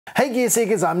Hey Gear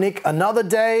Seekers, I'm Nick. Another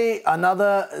day,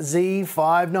 another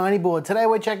Z590 board. Today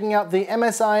we're checking out the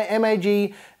MSI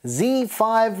MAG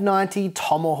Z590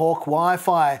 Tomahawk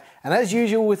Wi-Fi. And as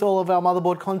usual with all of our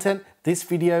motherboard content, this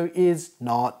video is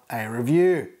not a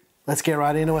review. Let's get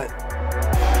right into it.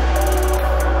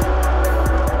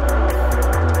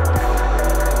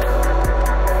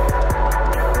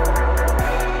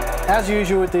 As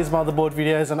usual with these motherboard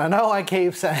videos, and I know I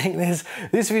keep saying this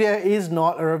video is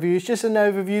not a review, it's just an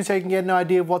overview so you can get an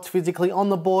idea of what's physically on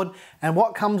the board and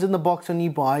what comes in the box when you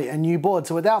buy a new board.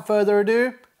 So without further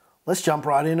ado, let's jump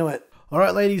right into it.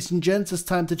 Alright ladies and gents, it's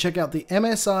time to check out the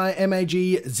MSI MAG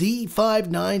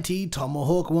Z590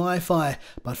 Tomahawk Wi-Fi.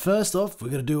 But first off, we're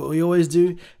going to do what we always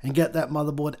do and get that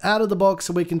motherboard out of the box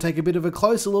so we can take a bit of a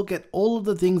closer look at all of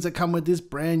the things that come with this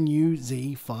brand new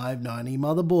Z590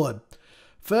 motherboard.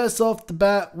 First off the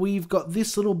bat, we've got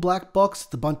this little black box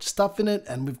with a bunch of stuff in it,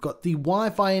 and we've got the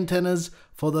Wi-Fi antennas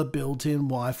for the built-in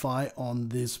Wi-Fi on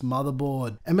this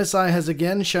motherboard. MSI has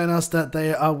again shown us that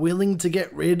they are willing to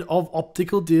get rid of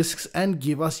optical discs and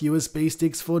give us USB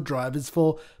sticks for drivers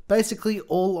for basically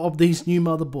all of these new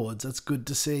motherboards. That's good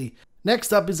to see.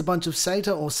 Next up is a bunch of SATA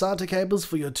or SATA cables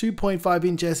for your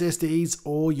 2.5-inch SSDs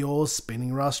or your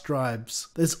spinning rush drives.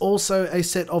 There's also a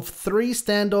set of 3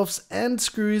 standoffs and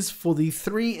screws for the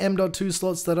 3 M.2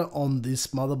 slots that are on this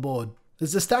motherboard.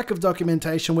 There's a stack of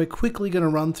documentation we're quickly going to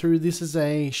run through. This is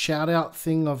a shout out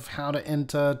thing of how to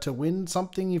enter to win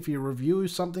something if you review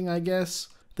something, I guess.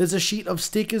 There's a sheet of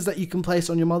stickers that you can place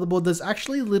on your motherboard. There's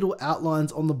actually little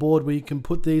outlines on the board where you can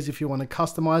put these if you want to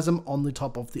customize them on the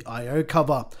top of the I/O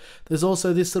cover. There's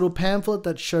also this little pamphlet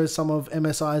that shows some of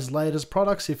MSI's latest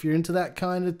products if you're into that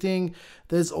kind of thing.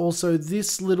 There's also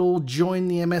this little join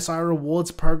the MSI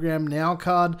rewards program now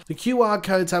card. The QR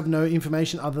codes have no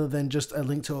information other than just a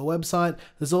link to a website.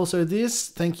 There's also this,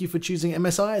 thank you for choosing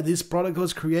MSI. This product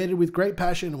was created with great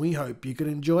passion. We hope you could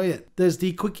enjoy it. There's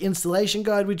the quick installation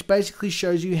guide, which basically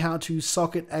shows you how to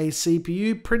socket a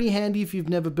CPU. Pretty handy if you've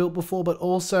never built before, but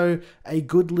also a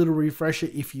good little refresher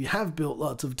if you have built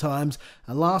lots of times.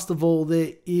 And last of all,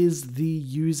 there is the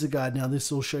user guide. Now this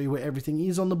will show you where everything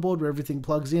is on the board, where everything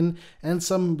plugs in, and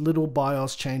some little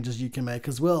BIOS changes you can make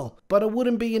as well. But it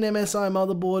wouldn't be an MSI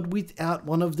motherboard without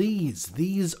one of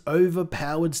these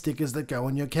overpowered stickers that go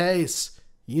on your case.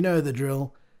 You know the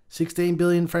drill. 16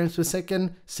 billion frames per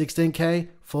second, 16K,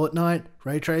 Fortnite,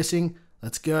 ray tracing,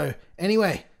 let's go.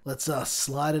 Anyway, let's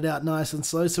slide it out nice and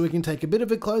slow so we can take a bit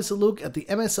of a closer look at the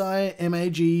MSI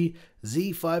MAG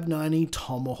Z590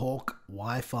 Tomahawk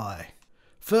Wi-Fi.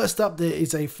 First up, there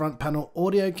is a front panel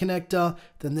audio connector,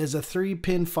 then there's a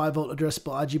 3-pin 5V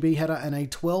addressable RGB header and a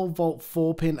 12V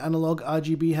 4-pin analog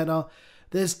RGB header.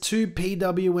 There's 2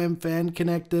 PWM fan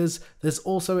connectors. There's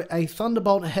also a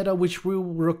Thunderbolt header which will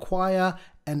require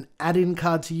an add-in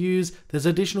card to use. There's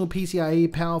additional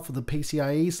PCIe power for the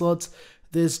PCIe slots.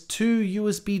 There's 2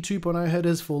 USB 2.0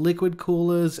 headers for liquid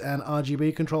coolers and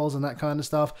RGB controls and that kind of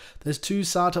stuff. There's 2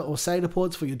 SATA or SATA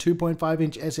ports for your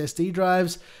 2.5-inch SSD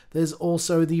drives. There's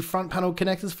also the front panel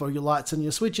connectors for your lights and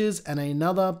your switches, and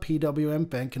another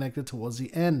PWM fan connector towards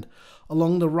the end.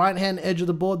 Along the right-hand edge of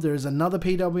the board, there is another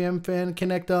PWM fan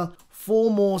connector, 4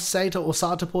 more SATA or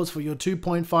SATA ports for your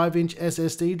 2.5-inch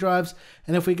SSD drives,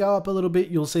 and if we go up a little bit,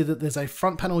 you'll see that there's a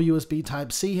front panel USB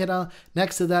Type-C header.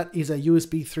 Next to that is a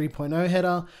USB 3.0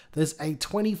 header. There's a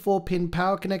 24-pin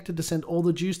power connector to send all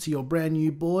the juice to your brand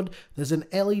new board. There's an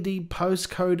LED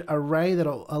postcode array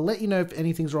that'll let you know if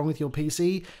anything's wrong with your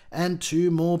PC, and 2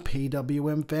 more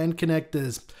PWM fan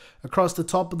connectors. Across the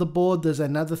top of the board, there's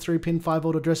another 3-pin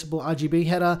 5V addressable RGB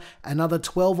header, another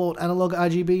 12V analog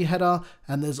RGB header,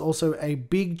 and there's also a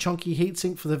big chunky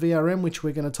heatsink for the VRM, which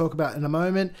we're going to talk about in a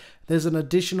moment. There's an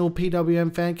additional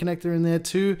PWM fan connector in there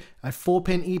too, a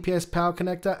 4-pin EPS power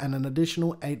connector, and an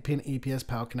additional 8-pin EPS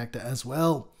power connector as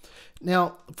well.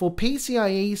 Now, for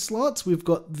PCIe slots, we've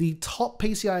got the top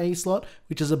PCIe slot,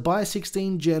 which is a by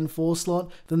 16 Gen 4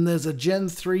 slot. Then there's a Gen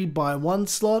 3 by 1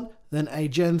 slot, then a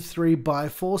Gen 3 by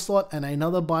 4 slot, and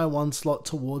another by 1 slot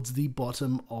towards the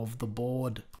bottom of the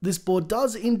board. This board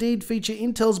does indeed feature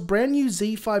Intel's brand new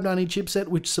Z590 chipset,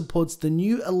 which supports the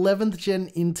new 11th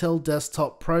gen Intel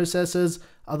desktop processors,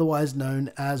 otherwise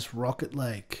known as Rocket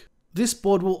Lake. This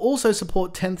board will also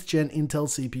support 10th gen Intel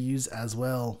CPUs as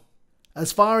well.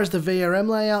 As far as the VRM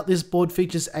layout, this board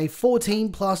features a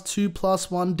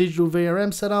 14+2+1 digital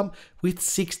VRM setup with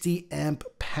 60 amp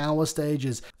power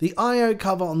stages. The I/O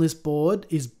cover on this board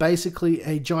is basically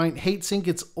a giant heatsink.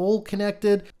 It's all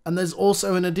connected. And there's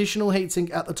also an additional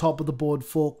heatsink at the top of the board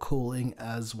for cooling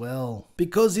as well.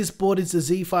 Because this board is a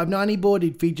Z590 board,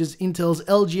 it features Intel's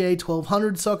LGA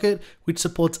 1200 socket, which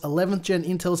supports 11th gen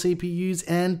Intel CPUs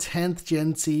and 10th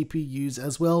gen CPUs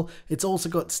as well. It's also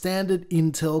got standard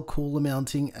Intel cooler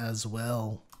mounting as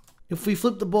well. If we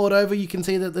flip the board over, you can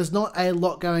see that there's not a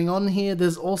lot going on here.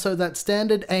 There's also that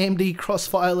standard AMD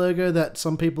Crossfire logo that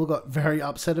some people got very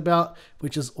upset about,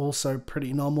 which is also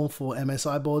pretty normal for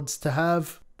MSI boards to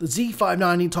have. The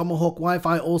Z590 Tomahawk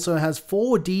Wi-Fi also has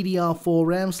 4 DDR4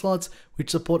 RAM slots,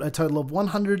 which support a total of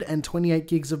 128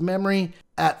 gigs of memory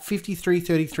at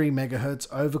 5333 MHz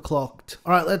overclocked.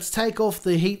 Alright, let's take off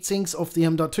the heat sinks off the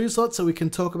M.2 slot so we can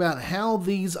talk about how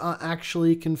these are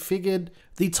actually configured.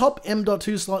 The top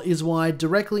M.2 slot is wired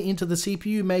directly into the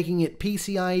CPU, making it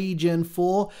PCIe Gen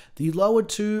 4. The lower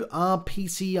two are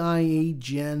PCIe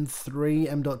Gen 3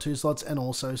 M.2 slots and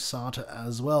also SATA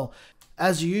as well.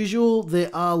 As usual,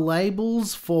 there are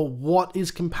labels for what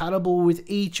is compatible with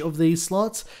each of these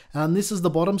slots, and this is the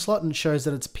bottom slot and shows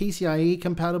that it's PCIe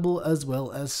compatible as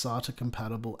well as SATA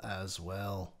compatible as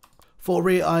well. For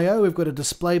rear I/O, we've got a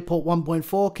DisplayPort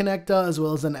 1.4 connector as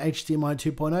well as an HDMI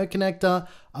 2.0 connector,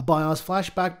 a BIOS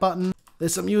flashback button.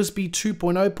 There's some USB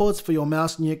 2.0 ports for your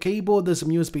mouse and your keyboard. There's some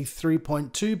USB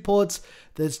 3.2 ports.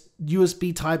 There's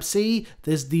USB Type-C.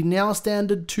 There's the now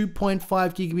standard 2.5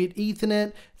 gigabit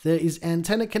Ethernet. There is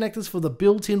antenna connectors for the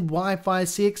built-in Wi-Fi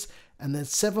 6. And there's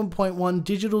 7.1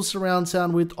 digital surround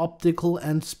sound with optical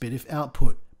and SPDIF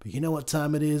output. But you know what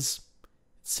time it is?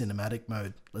 It's cinematic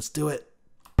mode. Let's do it.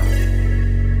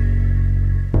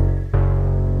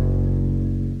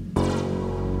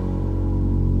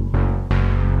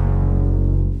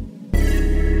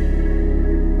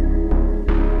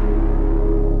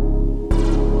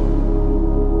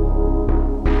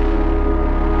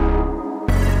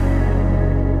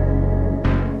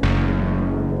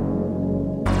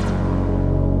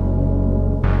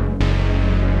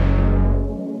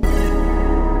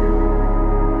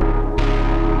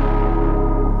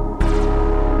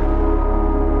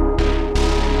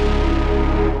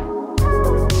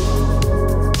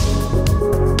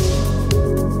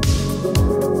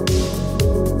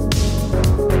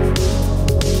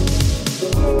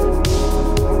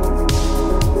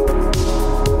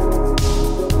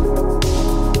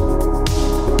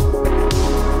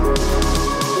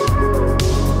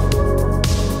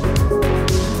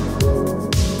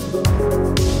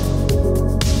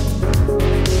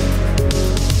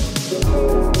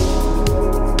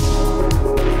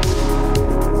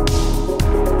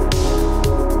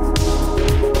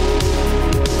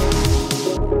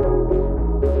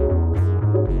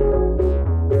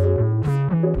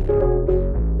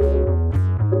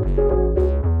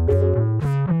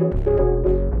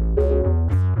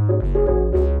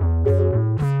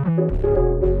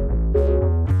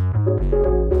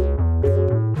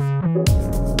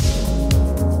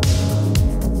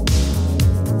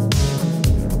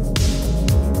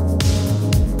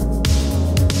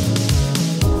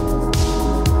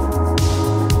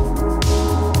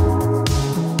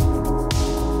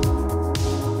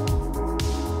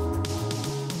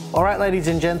 Alright ladies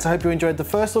and gents, I hope you enjoyed the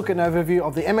first look and overview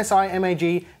of the MSI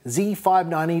MAG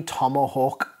Z590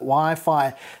 Tomahawk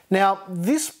Wi-Fi. Now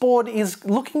this board is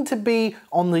looking to be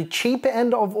on the cheaper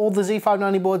end of all the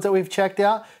Z590 boards that we've checked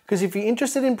out, because if you're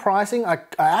interested in pricing, I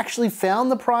actually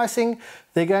found the pricing.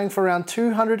 They're going for around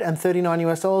 $239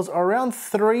 US, or around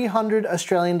 300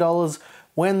 Australian dollars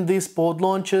when this board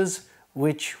launches,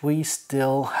 which we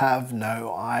still have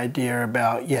no idea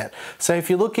about yet. So if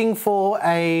you're looking for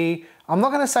a, I'm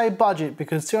not going to say budget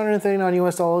because $239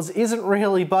 US isn't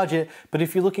really budget, but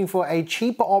if you're looking for a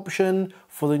cheaper option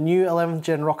for the new 11th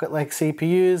gen Rocket Lake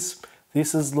CPUs,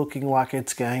 this is looking like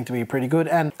it's going to be pretty good.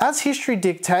 And as history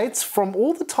dictates, from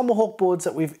all the Tomahawk boards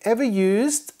that we've ever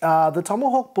used, the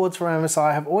Tomahawk boards from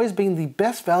MSI have always been the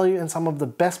best value and some of the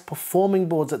best performing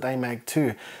boards that they make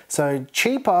too. So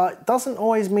cheaper doesn't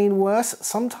always mean worse.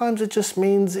 Sometimes it just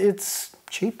means it's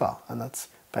cheaper, and that's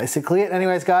basically it.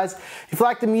 Anyways guys, if you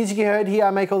like the music you heard here,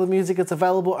 I make all the music. It's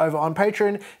available over on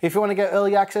Patreon. If you want to get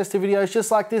early access to videos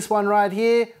just like this one right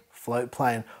here, float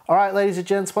plane. All right, ladies and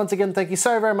gents, once again, thank you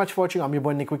so very much for watching. I'm your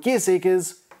boy Nick with Gear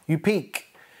Seekers. You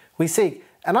peek, we seek.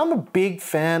 And I'm a big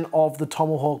fan of the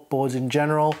Tomahawk boards in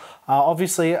general.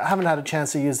 Obviously, I haven't had a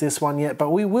chance to use this one yet, but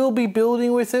we will be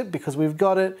building with it because we've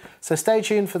got it. So stay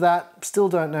tuned for that. Still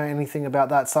don't know anything about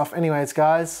that stuff. Anyways,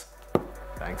 guys,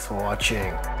 thanks for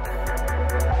watching.